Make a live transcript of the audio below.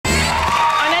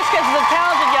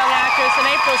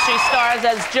Rachael. She stars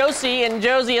as Josie in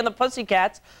Josie and the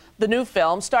Pussycats, the new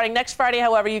film. Starting next Friday,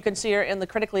 however, you can see her in the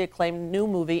critically acclaimed new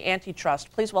movie,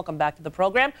 Antitrust. Please welcome back to the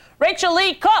program, Rachael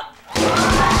Leigh Cook.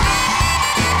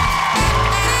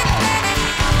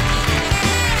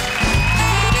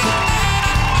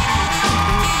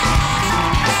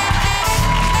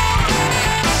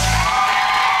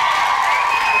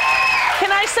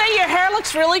 Your hair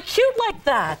looks really cute like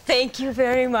that. Thank you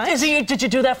very much. Did you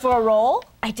do that for a role?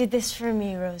 I did this for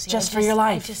me, Rosie. Just for your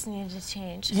life? I just needed to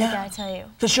change. Yeah. I gotta tell you.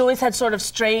 Because you always had sort of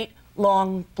straight,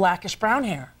 long, blackish brown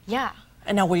hair. Yeah.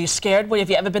 And now, were you scared? Have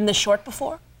you ever been this short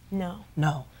before? No.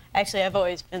 No. Actually, I've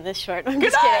always been this short. I'm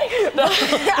Good just kidding. No.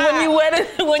 When you went in,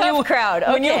 Tough crowd.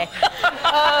 Okay.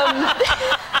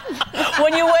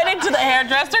 When you went into the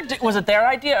hairdresser, was it their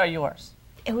idea or yours?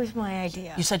 It was my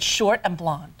idea. You said short and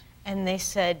blonde. And they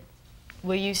said,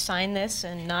 will you sign this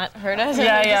and not hurt us?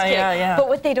 Yeah. But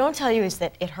what they don't tell you is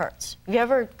that it hurts. Have you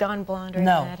ever gone blonde or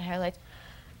had highlights?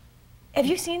 Have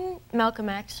you seen Malcolm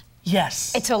X?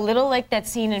 Yes. It's a little like that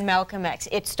scene in Malcolm X.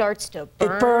 It starts to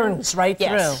burn. It burns right through.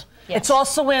 Yes. It's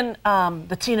also in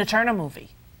the Tina Turner movie.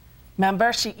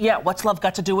 Remember? What's Love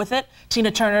Got to Do with It?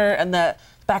 Tina Turner and the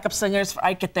backup singers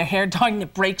get their hair done and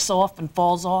it breaks off and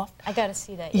falls off. I gotta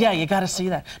see that. Yeah, you gotta see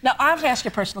that. Now, I have to ask you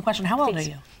a personal question. How old are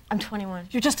you? I'm 21.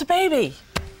 You're just a baby.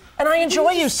 And I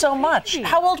enjoy you so much.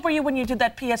 How old were you when you did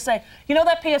that PSA? You know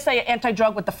that PSA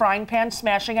anti-drug with the frying pan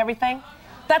smashing everything?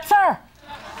 That's her.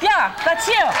 Yeah, that's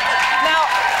you. Now,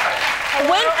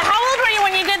 how old were you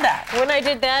when you did that? When I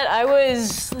did that, I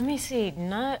was, let me see,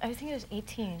 I think I was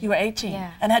 18. You were 18?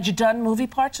 Yeah. And had you done movie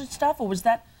parts and stuff, or was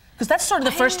that? Because that's sort of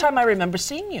the first time I remember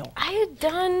seeing you. I had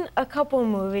done a couple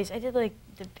movies. I did like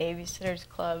the Babysitter's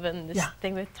Club and this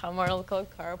thing with Tom Arnold called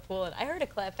Carpool. And I heard a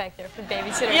clap back there for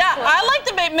Babysitter's Club. Yeah, I like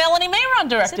the Melanie Mayron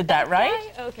directed that,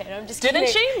 right? Okay, no, I'm just Didn't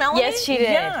kidding. she, Melanie? Yes, she did.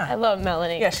 Yeah. I love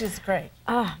Melanie. Yeah, she's great.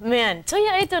 Oh, man. So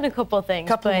yeah, I had done a couple things,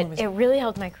 but it really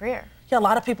helped my career. Yeah, a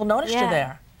lot of people noticed you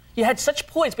there. You had such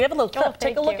poise. We have a little clip.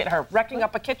 Take a look at her wrecking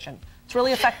up a kitchen. It's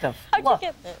really effective. How'd you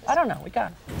get this? I don't know. We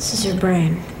got it. This is your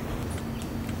brain.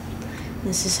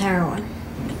 This is heroin.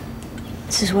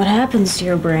 This is what happens to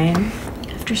your brain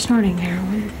after snorting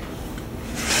heroin.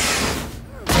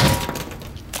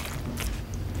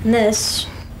 And this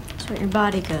is what your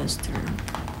body goes through.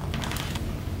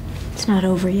 It's not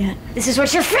over yet. This is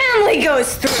what your family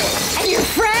goes through. And your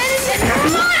friends and your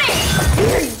money. And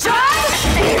your job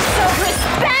and your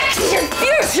self-respect and your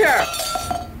future.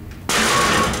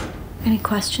 Any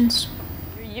questions?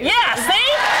 Yeah, see?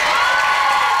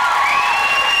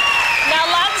 Now,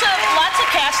 lots of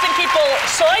casting people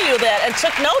saw you there and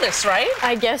took notice, right?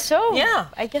 I guess so. Yeah.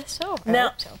 I guess so.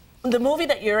 Now, the movie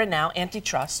that you're in now,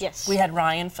 Antitrust. Yes. We had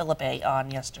Ryan Philippe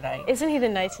on yesterday. Isn't he the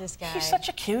nicest guy? He's such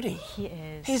a cutie. He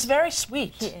is. He's very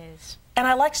sweet. He is. And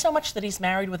I like so much that he's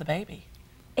married with a baby.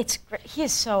 It's great. He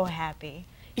is so happy.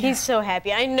 He's so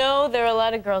happy. I know there are a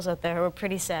lot of girls out there who were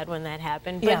pretty sad when that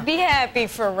happened, but be happy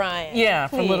for Ryan. Yeah,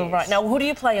 for little Ryan. Now, who do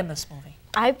you play in this movie?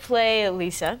 I play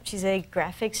Lisa. She's a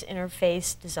graphics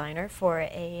interface designer for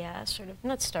a sort of,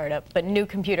 not startup, but new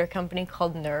computer company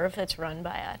called Nerve that's run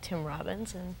by Tim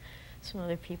Robbins and some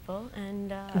other people.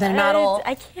 And they're not all...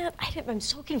 I'm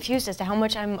so confused as to how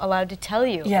much I'm allowed to tell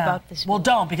you about this movie. Well,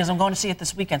 don't, because I'm going to see it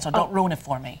this weekend, so don't ruin it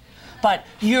for me. But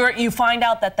you find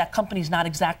out that that company's not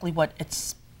exactly what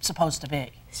it's supposed to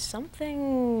be.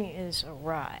 Something is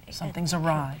awry. Something's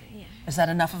awry. Yeah. Is that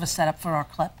enough of a setup for our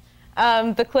clip?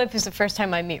 The clip is the first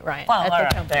time I meet Ryan at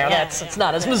the company. It's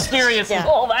not as mysterious as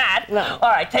all that. No. All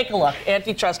right, take a look.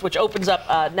 Antitrust, which opens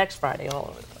up next Friday all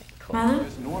over the place. Cool.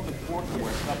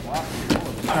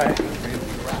 All right.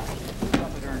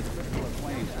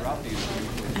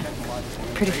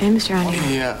 Pretty famous around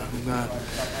here. Yeah,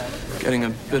 I'm getting a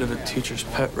bit of a teacher's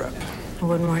pet rep. I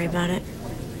wouldn't worry about it.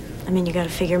 I mean, you gotta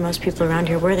figure most people around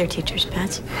here were their teachers'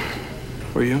 pets.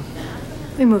 Were you?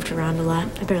 We moved around a lot.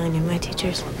 I barely knew my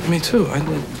teachers. Me too.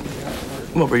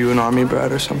 What, were you an army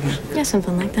brat or something? Yeah,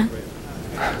 something like that.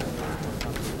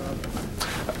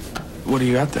 What do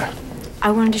you got there?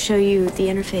 I wanted to show you the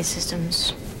interface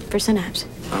systems for Synapse.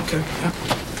 Okay, yeah.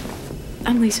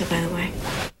 I'm Lisa, by the way.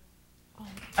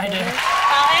 I do.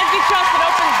 Antitrust, it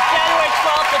opens January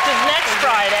 12th, which is next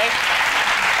Friday.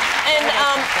 And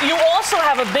you also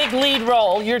have a big lead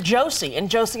role. You're Josie in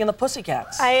Josie and the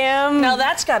Pussycats. I am. Now,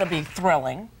 that's got to be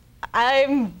thrilling.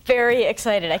 I'm very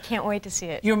excited. I can't wait to see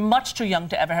it. You're much too young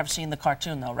to ever have seen the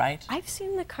cartoon, though, right? I've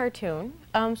seen the cartoon.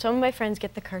 Some of my friends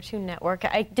get the Cartoon Network.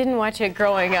 I didn't watch it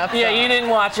growing up. Yeah, you didn't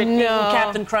watch it. No.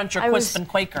 Captain Crunch or Quisp and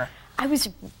Quaker. I was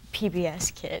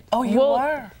PBS kid. Oh, you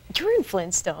were? You were in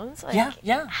Flintstones. Like,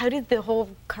 yeah. How did the whole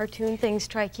cartoon thing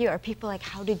strike you? Are people like,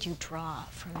 how did you draw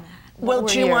from that? Well,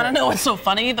 do you want to know what's so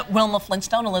funny? That Wilma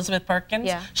Flintstone, Elizabeth Perkins,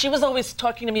 she was always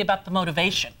talking to me about the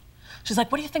motivation. She's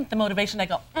like, what do you think the motivation? I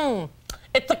go,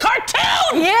 it's the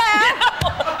cartoon! Yeah! You know?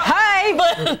 Hi!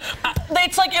 But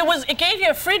it's like, it gave you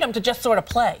a freedom to just sort of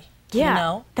play. Yeah, you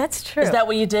know? That's true. Is that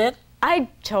what you did? I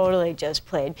totally just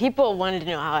played. People wanted to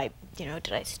know how I,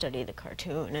 did I study the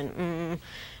cartoon and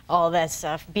all that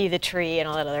stuff, Be the Tree and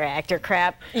all that other actor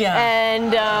crap. Yeah.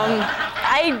 And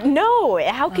I know,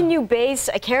 how can you base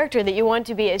a character that you want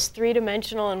to be as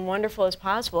three-dimensional and wonderful as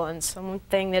possible on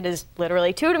something that is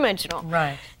literally two-dimensional?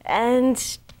 Right.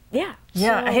 And yeah.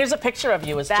 Yeah, so here's a picture of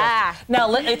you as Bah. just.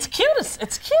 Now, it's cute.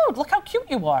 It's cute. Look how cute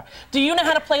you are. Do you know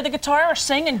how to play the guitar or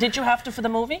sing, and did you have to for the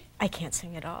movie? I can't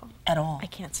sing at all. At all? I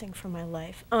can't sing for my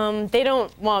life. They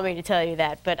don't want me to tell you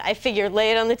that, but I figure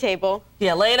lay it on the table.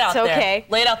 Yeah, lay it out there. It's okay.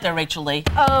 Lay it out there, Rachael Leigh.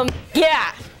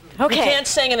 Yeah. Okay. You can't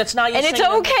sing, and it's not you and singing.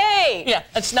 And it's okay. Yeah,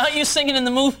 it's not you singing in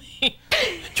the movie. Do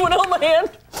you want to hold my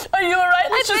hand? Are you all right?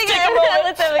 Let's just take a moment.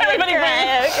 Let's have a Everybody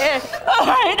breathe. Okay. All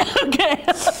right, okay.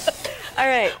 All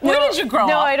right. Where did you grow up?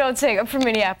 No, I don't sing. I'm from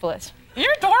Minneapolis.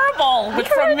 You're adorable. But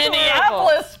from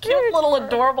Minneapolis. Cute You're little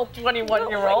adorable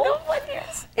 21-year-old. No, what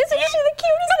is? Isn't she the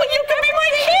cutest? No, you can be my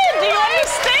kid. Do you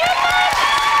understand that?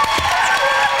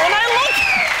 When I look,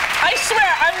 I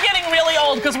swear, I'm getting really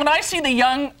old because when I see the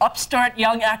young, upstart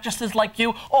young actresses like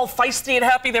you, all feisty and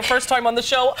happy their first time on the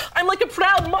show, I'm like a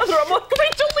proud mother. I'm like,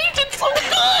 Rachael Leigh did so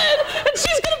good. And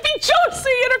she's going to be Josie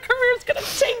and her career's going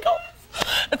to tingle.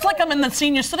 It's like I'm in the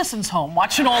senior citizens home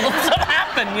watching all this stuff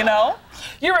happen, you know?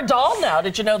 You're a doll now.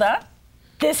 Did you know that?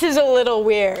 This is a little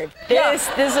weird.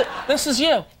 This is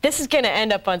you. This is going to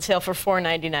end up on sale for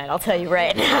 $4.99. I'll tell you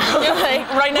right now. Yeah, like,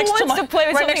 right next who to wants to play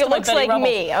with something that looks like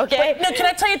me? Okay. But, no, can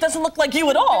I tell you, it doesn't look like you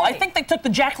at all. I think they took the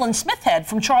Jacqueline Smith head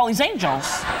from Charlie's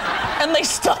Angels, and they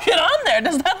stuck it on there.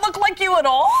 Does that look like you at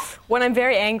all? When I'm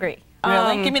very angry.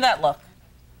 Really? Give me that look.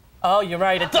 Oh, you're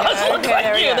right. It does look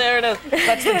like you. There it is.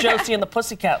 That's the Josie and the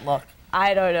Pussycat look.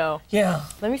 I don't know. Yeah.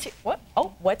 Let me see. What?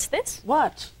 Oh, what's this?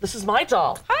 What? This is my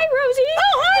doll. Hi, Rosie.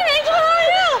 Oh, hi, Rachel. How are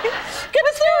you? Good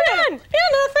to see you. Yeah,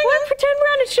 nothing. Want to pretend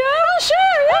we're on a show? Oh,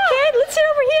 sure. Yeah. Okay, let's sit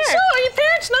over here. So, are your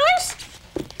parents nice?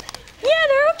 Yeah,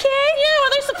 they're okay. Yeah,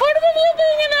 are they supportive of you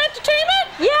being in entertainment?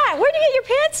 Yeah. Where'd you get your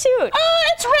pantsuit?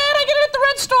 It's red. I get it at the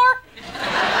red store.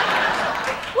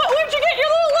 Where'd you get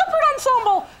your little leopard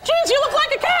ensemble? Jeez, you look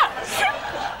like a cat.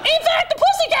 In fact, the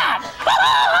pussycat.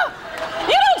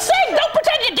 You don't sing. Don't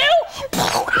pretend you do.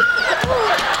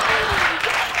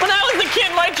 When I was a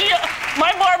kid,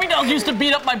 my Barbie dolls used to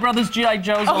beat up my brother's G.I.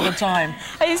 Joes all the time.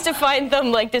 I used to find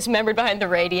them like dismembered behind the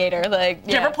radiator. Like,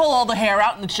 Did you ever pull all the hair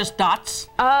out and it's just dots?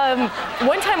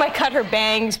 One time I cut her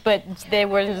bangs, but they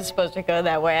weren't supposed to go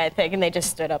that way, I think, and they just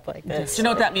stood up like this. Do you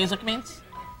know what that music means?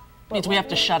 It means we have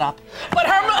to shut up. But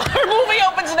her movie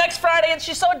opens next Friday, and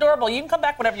she's so adorable. You can come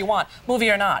back whenever you want, movie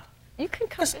or not. You can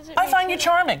come visit I me, find too. you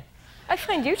charming. I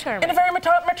find you charming. In a very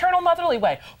maternal, motherly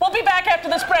way. We'll be back after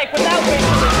this break without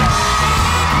Rachel.